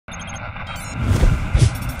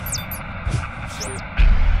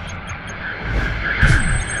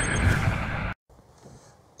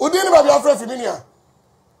Would you never be afraid for me?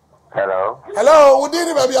 Hello. Hello, would you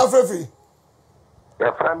never be afraid for?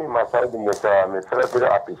 Your friend in my side in the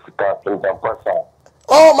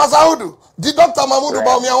Oh, Masaudu, the Dr. Mahmoud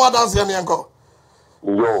Bawumia, what does he mean? Yo,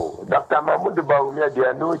 Dr. Mahmoud Bawumia, they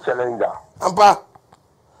are no challenger. Ampa.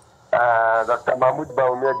 Dr. Mahmoud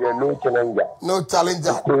Bawumia, they are no challenger. No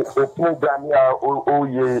challenger. It's no Gania, oh,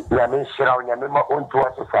 ye, Yamin Shroud, Yamima, own to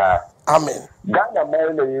us. Amen. Ghana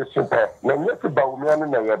man is super. When you see Bawumia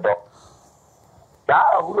in your dog.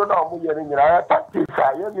 Who don't know who you're in your practice.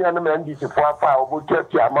 I am the man, this is for a file, who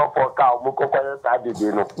kept your mouth for a cow, who could I did,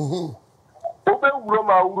 you know. Open room,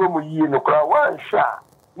 you know, one shot.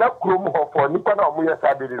 Not room for Nippon or Muya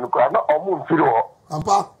Sabi in the crowd, not a moon filo.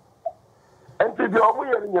 Ampa. And to be over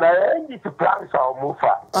in your end, it's a plan or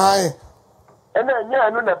mufa. Aye. And then, yeah, I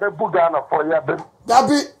know that Bugana for your bed.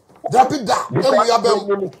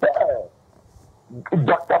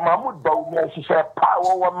 Dr. Mahmoud Bawumia, she said,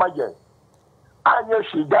 power one mayor. I know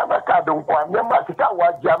she Gama Kadon, Yamasika,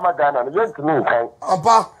 what Yamagana, and yet to me.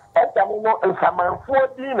 Ampa. And some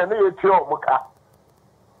 14 and 8 Moka.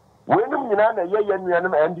 When you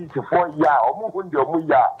know, and this is 4 years, or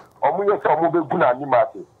Muya, or Muya Samubuna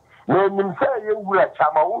Nimati. When you say you will a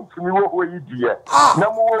chama, won't you know who you dear?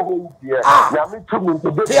 No more who dear. Yami to me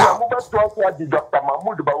to be the Dr.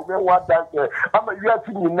 Mahmoud Bawumia, what that I'm a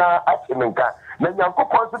Yatin now at Semenka. Then Yanko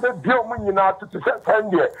consider Bill Munina to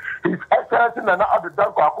send here. His excellence and other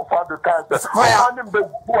dog of father cancer. Fire. And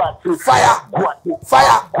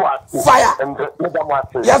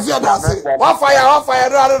yes, you are. One fire.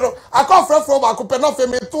 I come from a couple of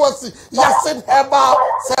them to us. Yes, in Heba,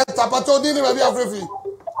 Santa Patodini, maybe afraid.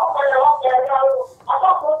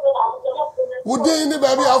 Would you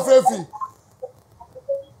baby afraid?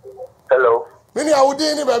 Hello. Many are would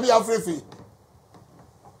you baby afraid?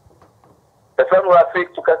 The friend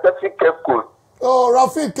Rafik to Catholic Cape Coast. Oh,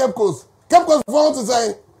 Rafik Cape Coast. Cape Coast want to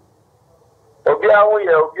say. Yo,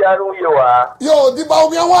 the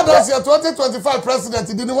Bawumia one that's your 2025 president.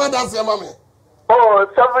 He didn't want that's your mommy. Oh,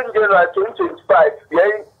 7 January 2025.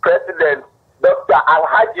 Yeah, President Dr.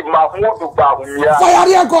 Alhaji Mahmoud Bawumia. Fire,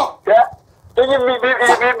 Riako. Yeah.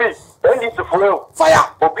 Baby. Then it's a flow. Fire.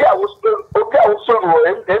 Obia was so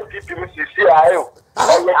MPP Mrs. CIO.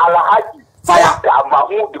 Alhaji. Fire.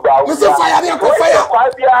 Mahmoud Bawumia. Mr. Fire, Riako, fire.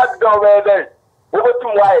 Over to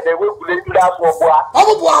why they will play that for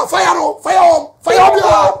Fire, Fire,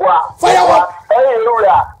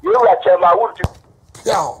 you are Chairman.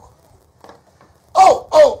 Yeah.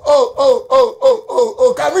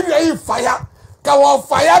 Oh, can we hear fire? Can we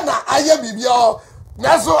fire na aye bibio?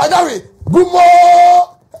 Naso adawi. Gumo.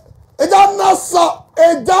 Ejana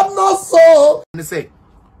so. Ne say,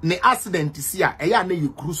 ne accident isi a eya na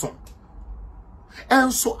yekruson.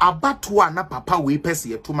 Enso abatwa na papa we pese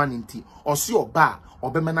yetoma nti osi oba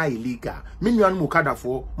obemana illegal. Me nuan mu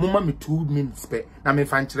kadafo mumma me 2 minutes pe na me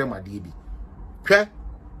fa nkire made bi. Hwe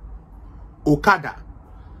Okada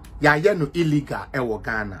ya ye no illegal ewo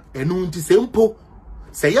Ghana. Enu nti se mpo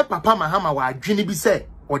se ye papa mahama wa adwene bi se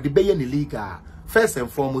ode beye ne legal. First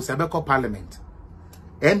and foremost ebeko parliament.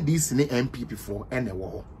 NDC ne MPP for ene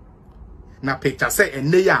wo. Na picture se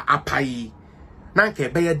ene ya apai. Nanke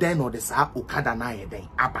beye den no de sa Okada na ye den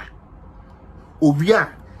aba. Owia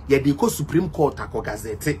ye de ko Supreme Court akọ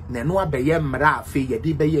gazette na no abeye mra afi ye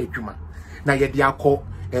de beye adwuma. Na ye de akọ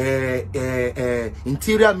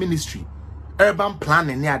Interior Ministry, Urban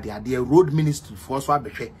Planning ne ade Road Ministry for so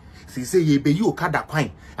abehwe. Say ye be you Okada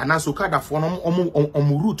kwan anaso Okada for no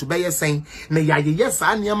route be ye sen na ye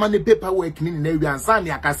sa niam ne paperwork ni na wi ansa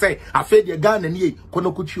ne aka say afi de Ghana ne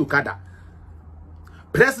konokuchi Okada.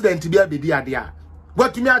 President bia be di ade a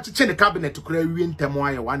watumi achiche ne cabinet kura wi ntemo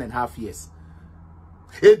aye 1.5 years.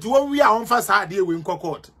 Etu won wi a on fa sa ade we nko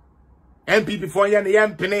court. MPP for ye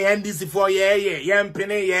pene NDC for ye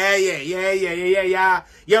pene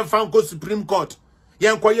ye fanko Supreme Court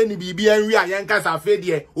ye nkoye ni bibi anwi a ye nkasa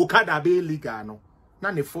afedie Okada be legal no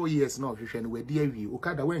na ne 4 years na ohwehwe no wadi awie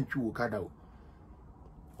Okada wantwi Okada o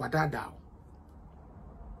wadada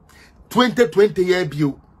 2020 year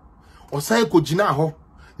bio osan ko gina ho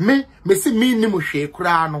me si mi ni mo hwe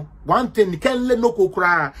kura no one thing can le no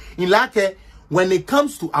kura in like when it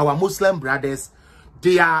comes to our Muslim brothers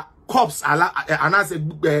they are cops anase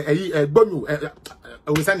gbonu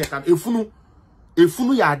we say nekam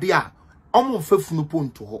efunu ya ade a omo mfefunu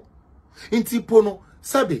ponto ho nti po no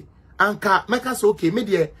sabe anka meka so okay me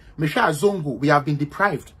de me hwa zongo we have been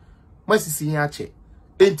deprived masisi ya che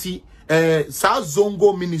nti South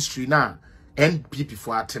Zongo ministry na NPP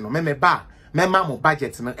for ateno me ba me ma mo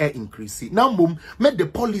budget no increase na mom me the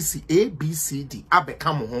policy ABCD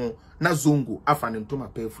abeka mo ho na Zongo afa ne ntoma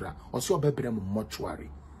pefra o se obebre mo mortuary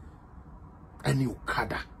Any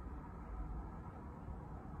Okada.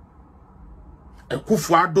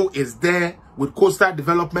 Akufo-Addo is there with Coastal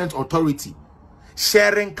Development Authority,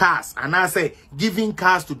 sharing cars, and I say giving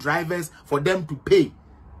cars to drivers for them to pay,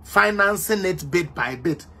 financing it bit by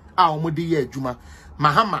bit. Juma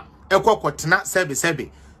Mahama Ekokotna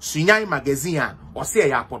sebe Sunyai magazine or say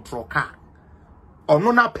ya potro car.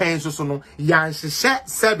 Ono na penso so no yan hye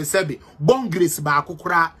sebe bongres ba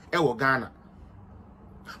akokora ewo Ghana.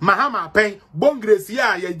 Mahama pen bongres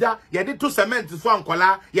ya yede to cement so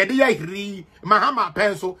ankola yede ya hiri Mahama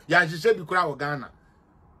pen so yan hye bi kura wo Ghana.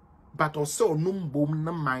 But also numbom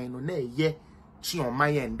na man no na ye chi on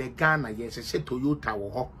mayen de Ghana ye hye Toyota wo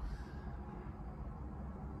ho.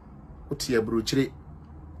 Otie brochire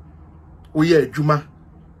oye adwuma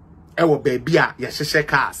ewo baby a ye hye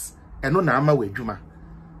cars eno na ama we adwuma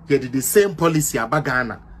ye did the same policy aba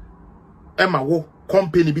Ghana ema wo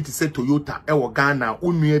company bi to say Toyota ewo Ghana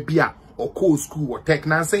onua bi a oko school or tech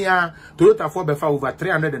na say ya Toyota for befa over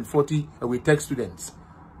 340 with tech students.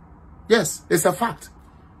 Yes, it's a fact.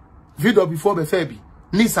 VW before befa bi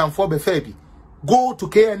Nissan for befa bi go to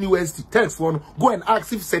KNUST text one go and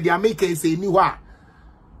ask if say they are making say niwa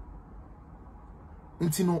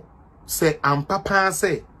intino say papa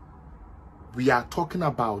say we are talking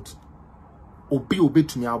about obi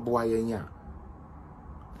to me aboa yenya.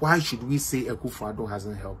 Why should we say Akufo-Addo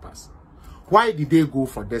hasn't helped us? Why did they go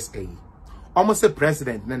for this A? Almost a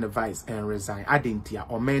president and the vice and resign. I didn't hear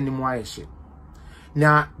or many more shit.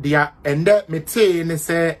 Now they are and that me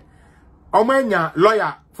say omenya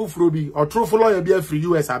lawyer fufrobi or truthful lawyer be free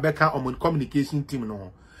US abeka on communication team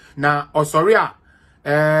no. Now or sorry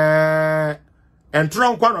and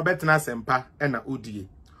Trump one betna sempa and na ODA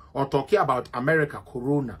or talking about America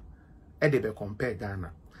corona edebe compare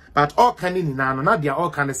Ghana. But all can in nano na dia all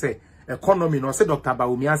can say economy no say Dr.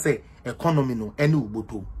 Bawumia say economy no any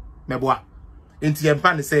uboto meboa enti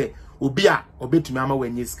yempa say obi a obetumi ama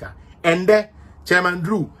wanyiska ende Chairman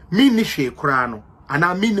Drew mi ni hwe kura no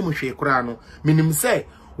ana mi nim hwe kura no minim say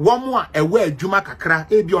womo a ewe adwuma kakra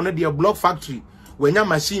e bi ono de block factory wanya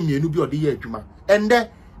machine mienu bi ode ye adwuma ende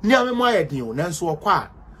ni amemo ayedin o nanso okwa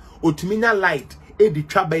otumi nya light e di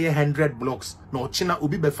twa be 100 blocks na ochina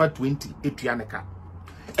obi befa 20 etuaneka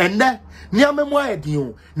ende ni amemo ayedin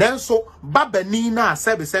o nanso babani na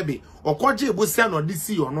sebe okoje ebosia no de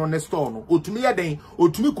si ono ne store no otumi yeden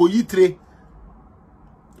otumi ko yitre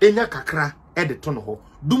enya kakra e de to no ho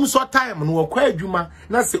dum so time no okwa adwuma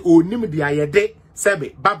na se onim de ayede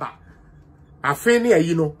sebe baba afen ne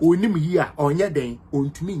ayi no onim yi a onye den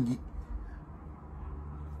ontumi nyi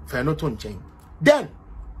then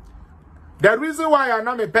the reason why I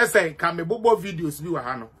know me person can me bobo videos we were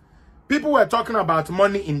hano. People were talking about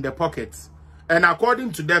money in the pockets, and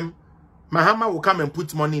according to them, Mahama will come and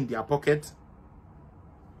put money in their pocket.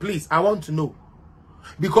 Please, I want to know,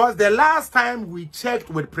 because the last time we checked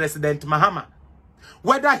with President Mahama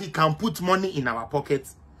whether he can put money in our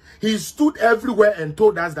pockets, he stood everywhere and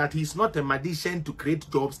told us that he's not a magician to create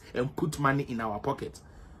jobs and put money in our pockets.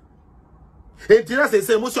 Say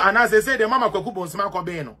the mama kwaku bonsima ko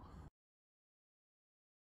be no